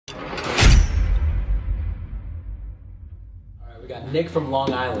Nick from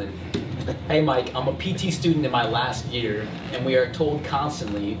Long Island. Hey Mike, I'm a PT student in my last year, and we are told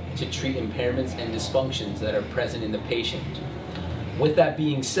constantly to treat impairments and dysfunctions that are present in the patient. With that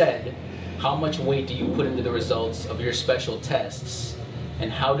being said, how much weight do you put into the results of your special tests,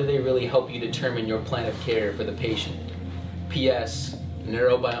 and how do they really help you determine your plan of care for the patient? P.S.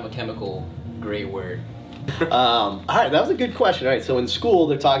 Neurobiomechanical, great word. All right, that was a good question. All right, so in school,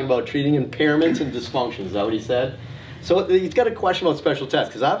 they're talking about treating impairments and dysfunctions. Is that what he said? So he's got a question about special tests,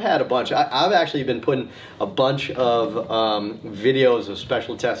 because I've had a bunch. I've actually been putting a bunch of videos of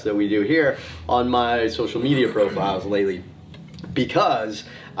special tests that we do here on my social media profiles lately, because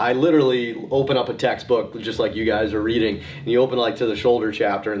I literally open up a textbook just like you guys are reading, and you open like to the shoulder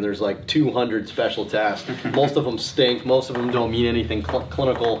chapter, and there's like 200 special tests. Most of them stink. Most of them don't mean anything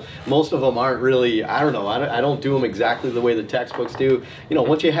clinical. Most of them aren't really, I don't know, I don't do them exactly the way the textbooks do. You know,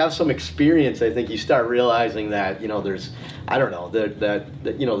 once you have some experience, I think you start realizing that, you know, there's, I don't know,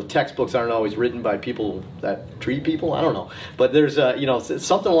 that you know, the textbooks aren't always written by people that treat people. I don't know, but there's you know,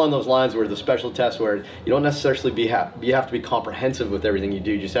 something along those lines where the special tests, where you don't necessarily you have to be comprehensive with everything you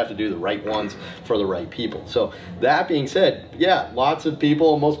do. You just have to do the right ones for the right people. So that being said, yeah, lots of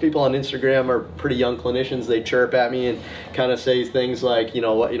people, most people on Instagram are pretty young clinicians. They chirp at me and kind of say things like, you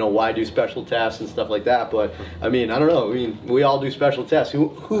know, why do special tests and stuff like that. But I mean, I don't know. I mean, we all do special tests.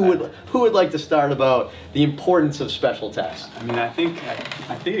 Who would like to start about the importance of special tests? I mean, I think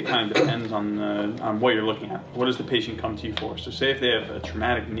it kind of depends on what you're looking at. What does the patient come to you for? So say if they have a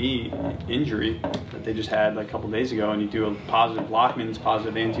traumatic knee injury that they just had like a couple days ago, and you do a positive Blockman's,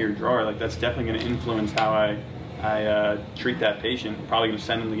 positive anterior drawer, like that's definitely going to influence how I treat that patient. I'm probably going to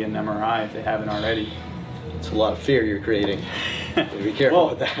send them to get an MRI if they haven't already. It's a lot of fear you're creating. Be careful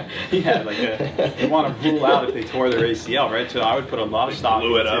with that. Yeah, like they want to rule out if they tore their ACL, right? So I would put a lot of stock.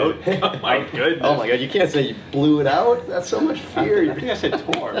 Blew it out. Oh my goodness. Oh my God! You can't say you blew it out. That's so much fear. I think I said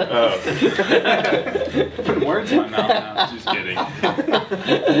tore. Oh. Putting words in my mouth now. Just kidding.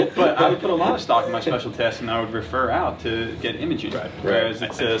 But I would put a lot of stock in my special tests, and I would refer out to get imaging. Right. Whereas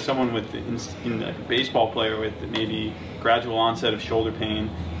it's someone with, a baseball player with maybe gradual onset of shoulder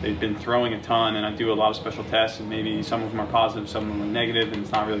pain. They've been throwing a ton, and I do a lot of special tests, and maybe some of them are positive, some of them are negative, and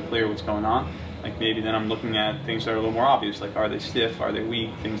it's not really clear what's going on. Like maybe then I'm looking at things that are a little more obvious, like are they stiff, are they weak,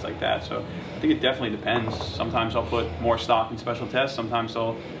 things like that. So I think it definitely depends. Sometimes I'll put more stock in special tests, sometimes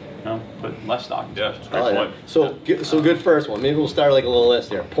I'll put less stock in special tests. Oh, yeah. So good first one. Maybe we'll start like a little list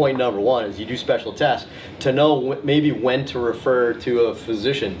there. Point number one is you do special tests to know maybe when to refer to a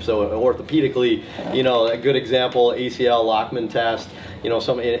physician. So orthopedically, you know, a good example, ACL Lockman test. You know,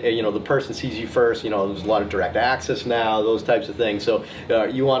 the person sees you first. You know, there's a lot of direct access now, those types of things. So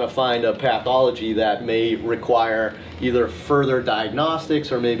you want to find a pathology that may require either further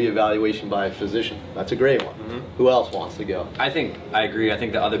diagnostics or maybe evaluation by a physician. That's a great one. Mm-hmm. Who else wants to go? I agree. I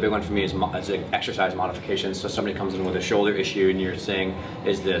think the other big one for me is exercise modifications. So somebody comes in with a shoulder issue, and you're saying,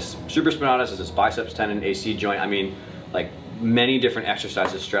 is this supraspinatus, is this biceps tendon, AC joint? I mean, like many different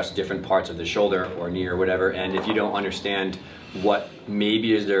exercises stress different parts of the shoulder or knee or whatever, and if you don't understand what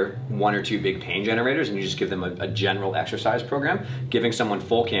maybe is there one or two big pain generators, and you just give them a general exercise program, giving someone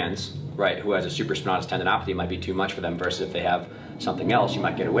full cans, right, who has a supraspinatus tendinopathy might be too much for them, versus if they have something else, you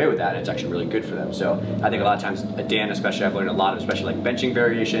might get away with that, and it's actually really good for them. So I think a lot of times, Dan especially, I've learned a lot of, especially like benching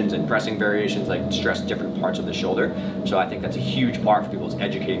variations and pressing variations, like stress different parts of the shoulder. So I think that's a huge part for people, is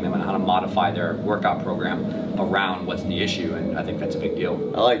educating them on how to modify their workout program around what's the issue, and I think that's a big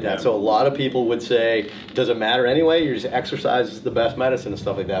deal. I like that. So a lot of people would say, does it matter anyway? Your exercise is the best medicine and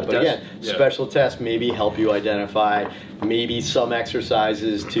stuff like that. But again, special tests maybe help you identify maybe some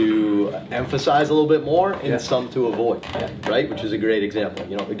exercises to emphasize a little bit more and some to avoid, right? Which is a great example.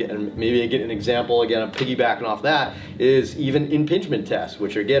 You know, again, maybe an example, again, I'm piggybacking off that, is even impingement tests,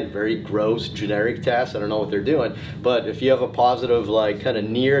 which are, again, very gross, generic tests. I don't know what they're doing. But if you have a positive, like, kind of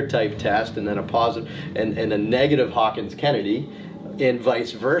near type test, and then a positive and a negative Hawkins-Kennedy, and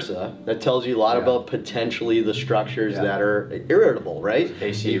vice versa, that tells you a lot about potentially the structures that are irritable, right?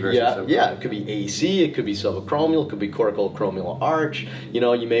 AC versus it could be AC, it could be subacromial, it could be cortical-acromial arch. You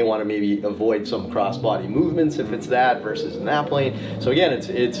know, you may want to maybe avoid some cross-body movements if it's that versus in that plane. So again,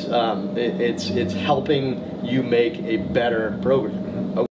 it's helping you make a better program.